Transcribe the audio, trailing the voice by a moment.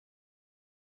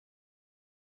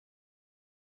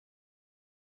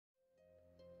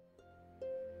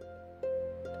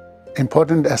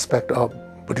Important aspect of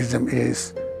Buddhism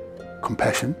is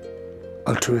compassion,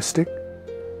 altruistic,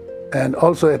 and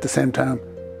also at the same time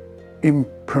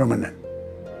impermanent.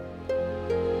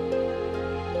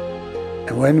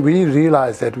 And when we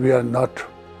realize that we are not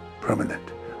permanent,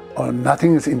 or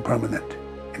nothing is impermanent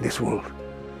in this world,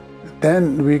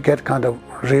 then we get kind of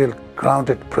real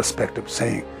grounded perspective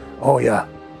saying, oh yeah,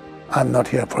 I'm not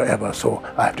here forever, so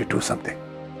I have to do something.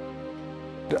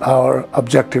 Our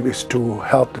objective is to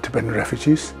help the Tibetan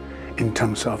refugees in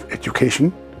terms of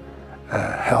education,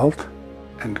 health,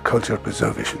 and cultural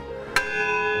preservation.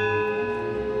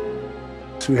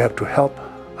 So we have to help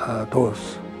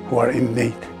those who are in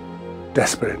need,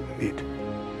 desperate need.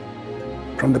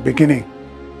 From the beginning,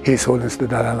 His Holiness the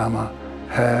Dalai Lama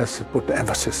has put the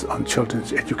emphasis on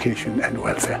children's education and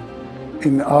welfare.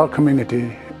 In our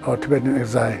community, our Tibetan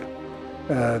exile,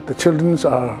 the children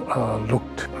are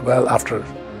looked well after,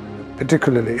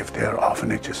 particularly if they are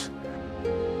orphanages.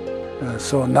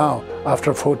 So now,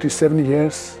 after 47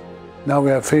 years, now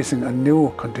we are facing a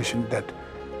new condition that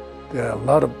there are a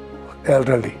lot of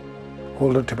elderly,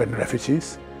 older Tibetan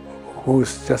refugees who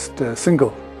is just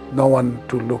single, no one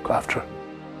to look after.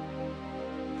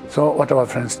 So Ottawa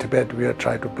Friends Tibet, we are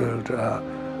trying to build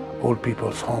old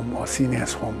people's home or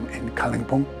seniors' home in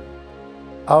Kalimpong.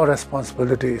 Our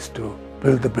responsibility is to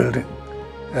build the building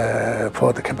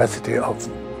for the capacity of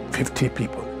 50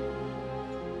 people.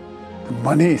 The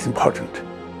money is important.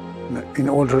 In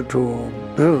order to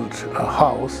build a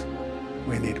house,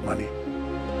 we need money.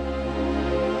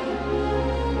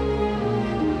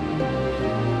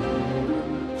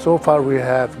 So far we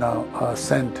have now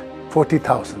sent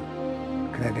 40,000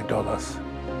 Canadian dollars.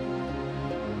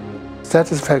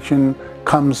 Satisfaction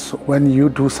comes when you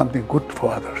do something good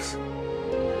for others.